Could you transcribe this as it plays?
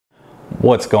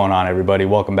What's going on, everybody?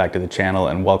 Welcome back to the channel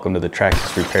and welcome to the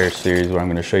Traxxas repair series, where I'm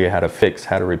going to show you how to fix,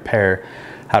 how to repair,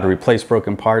 how to replace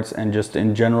broken parts, and just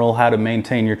in general how to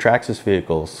maintain your Traxxas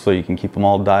vehicles so you can keep them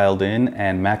all dialed in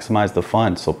and maximize the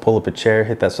fun. So pull up a chair,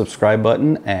 hit that subscribe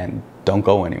button, and don't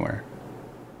go anywhere.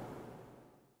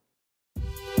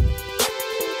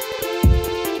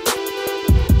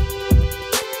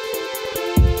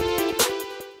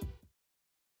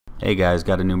 Hey guys,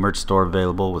 got a new merch store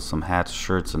available with some hats,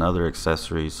 shirts, and other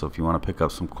accessories. So if you want to pick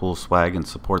up some cool swag and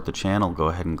support the channel, go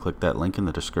ahead and click that link in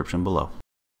the description below.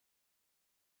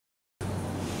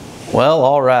 Well,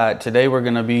 alright, today we're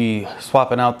going to be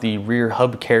swapping out the rear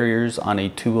hub carriers on a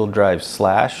two-wheel drive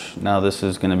Slash. Now this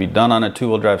is going to be done on a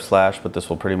two-wheel drive Slash, but this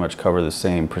will pretty much cover the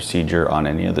same procedure on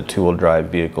any of the two-wheel drive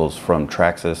vehicles from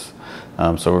Traxxas.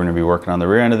 So we're going to be working on the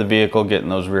rear end of the vehicle, getting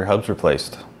those rear hubs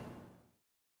replaced.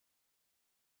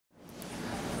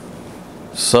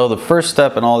 So the first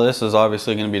step in all this is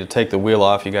obviously going to be to take the wheel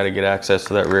off. You got to get access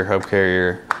to that rear hub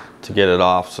carrier to get it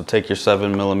off. So take your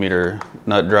 7mm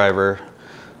nut driver,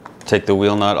 take the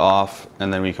wheel nut off,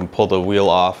 and then we can pull the wheel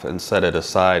off and set it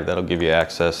aside. That'll give you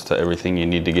access to everything you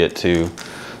need to get to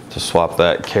swap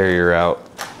that carrier out.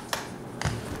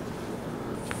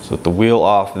 So with the wheel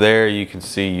off there, you can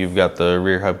see you've got the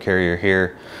rear hub carrier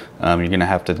here. You're going to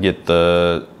have to get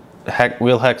the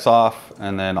wheel hex off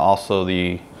and then also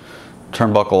the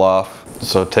turnbuckle off.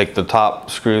 So take the top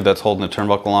screw that's holding the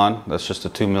turnbuckle on. That's just a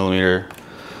 2mm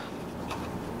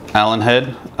Allen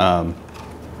head.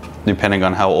 Depending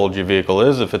on how old your vehicle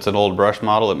is, if it's an old brush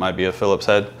model, it might be a Phillips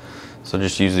head. So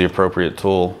just use the appropriate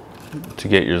tool to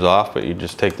get yours off, but you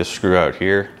just take the screw out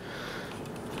here.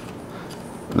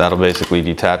 That'll basically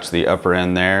detach the upper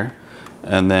end there.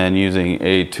 And then using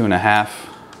a 2.5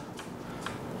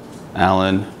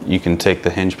 Allen, you can take the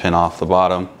hinge pin off the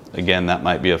bottom. Again, that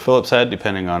might be a Phillips head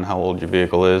depending on how old your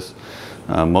vehicle is.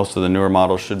 Most of the newer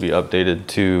models should be updated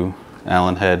to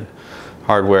Allen head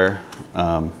hardware,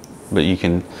 but you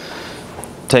can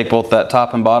take both that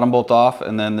top and bottom bolt off,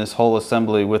 and then this whole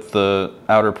assembly with the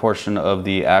outer portion of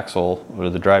the axle or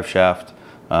the drive shaft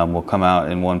will come out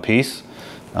in one piece.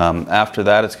 After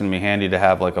that, it's going to be handy to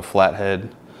have like a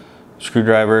flathead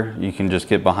screwdriver. You can just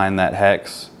get behind that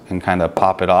hex and kind of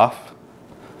pop it off.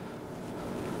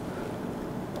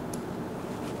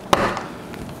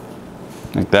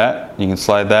 Like that. You can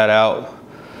slide that out,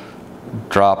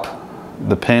 drop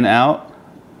the pin out,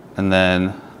 and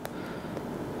then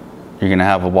you're going to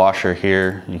have a washer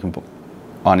here. You can put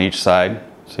on each side.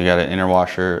 So you got an inner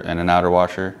washer and an outer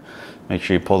washer. Make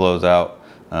sure you pull those out.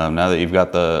 Now that you've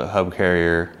got the hub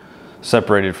carrier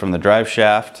separated from the drive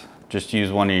shaft, just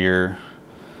use one of your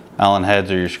Allen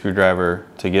heads or your screwdriver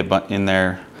to get in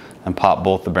there and pop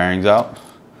both the bearings out.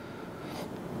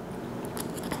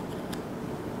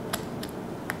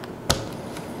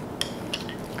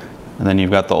 And then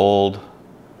you've got the old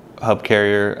hub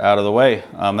carrier out of the way.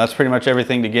 That's pretty much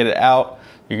everything to get it out.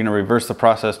 You're going to reverse the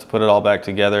process to put it all back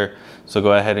together. So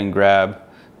go ahead and grab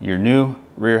your new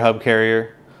rear hub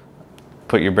carrier,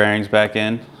 put your bearings back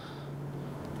in,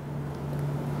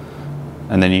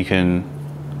 and then you can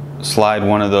slide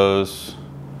one of those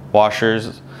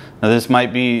washers. Now this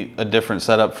might be a different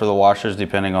setup for the washers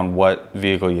depending on what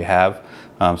vehicle you have.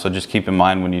 So just keep in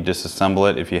mind when you disassemble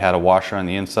it, if you had a washer on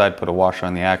the inside, put a washer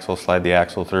on the axle, slide the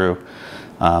axle through.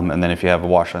 And then if you have a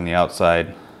washer on the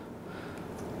outside,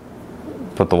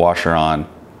 put the washer on,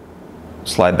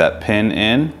 slide that pin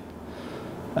in,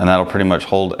 and that'll pretty much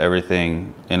hold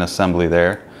everything in assembly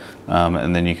there.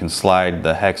 And then you can slide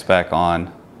the hex back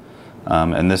on.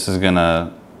 And this is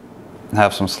gonna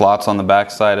have some slots on the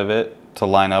back side of it to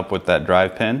line up with that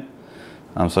drive pin.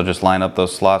 So just line up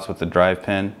those slots with the drive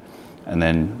pin, and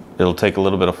then it'll take a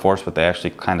little bit of force, but they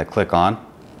actually kind of click on.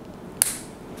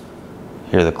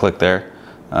 Hear the click there.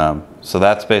 So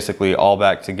that's basically all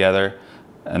back together.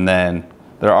 And then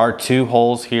there are two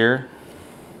holes here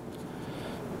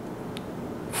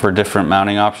for different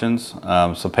mounting options.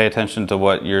 So pay attention to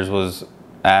what yours was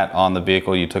at on the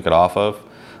vehicle you took it off of,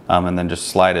 and then just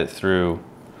slide it through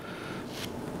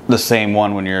the same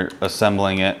one when you're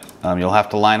assembling it. You'll have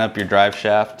to line up your drive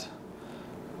shaft,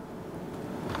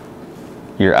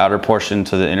 your outer portion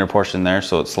to the inner portion there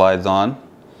so it slides on.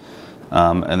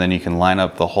 And then you can line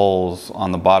up the holes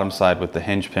on the bottom side with the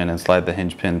hinge pin and slide the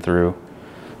hinge pin through.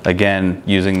 Again,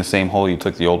 using the same hole you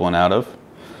took the old one out of.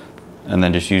 And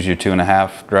then just use your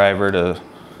 2.5 driver to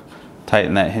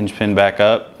tighten that hinge pin back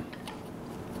up.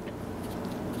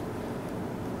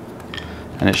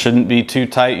 And it shouldn't be too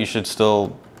tight. You should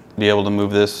still be able to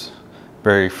move this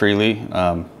very freely.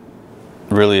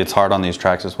 Really, it's hard on these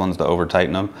Traxxas ones to over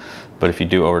tighten them. But if you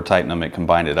do over tighten them, it can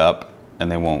bind it up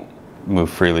and they won't move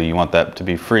freely. You want that to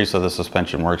be free so the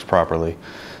suspension works properly.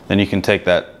 Then you can take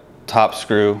that top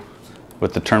screw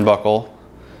with the turnbuckle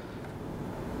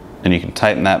and you can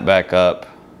tighten that back up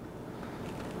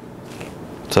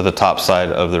to the top side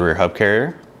of the rear hub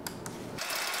carrier.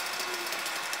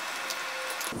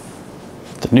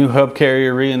 The new hub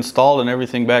carrier reinstalled and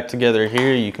everything back together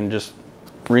here, you can just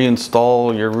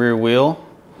reinstall your rear wheel,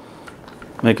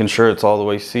 making sure it's all the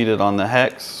way seated on the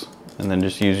hex, and then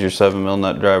just use your 7mm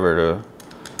nut driver to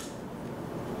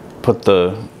put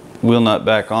the wheel nut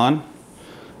back on.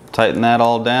 Tighten that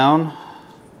all down,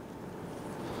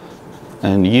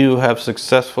 and you have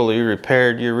successfully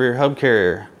repaired your rear hub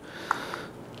carrier.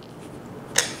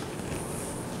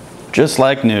 Just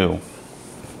like new.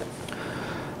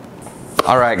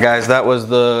 Alright guys, that was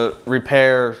the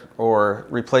repair or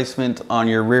replacement on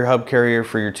your rear hub carrier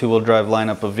for your two-wheel drive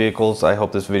lineup of vehicles. I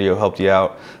hope this video helped you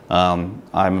out. I'm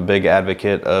a big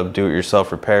advocate of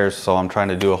do-it-yourself repairs, so I'm trying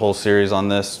to do a whole series on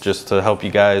this just to help you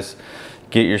guys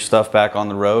get your stuff back on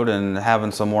the road and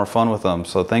having some more fun with them.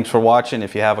 So thanks for watching.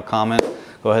 If you have a comment,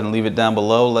 go ahead and leave it down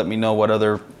below. Let me know what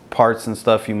other parts and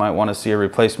stuff you might want to see a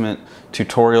replacement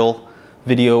tutorial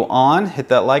video on. Hit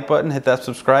that like button, hit that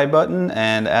subscribe button,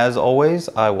 and as always,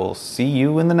 I will see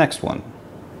you in the next one.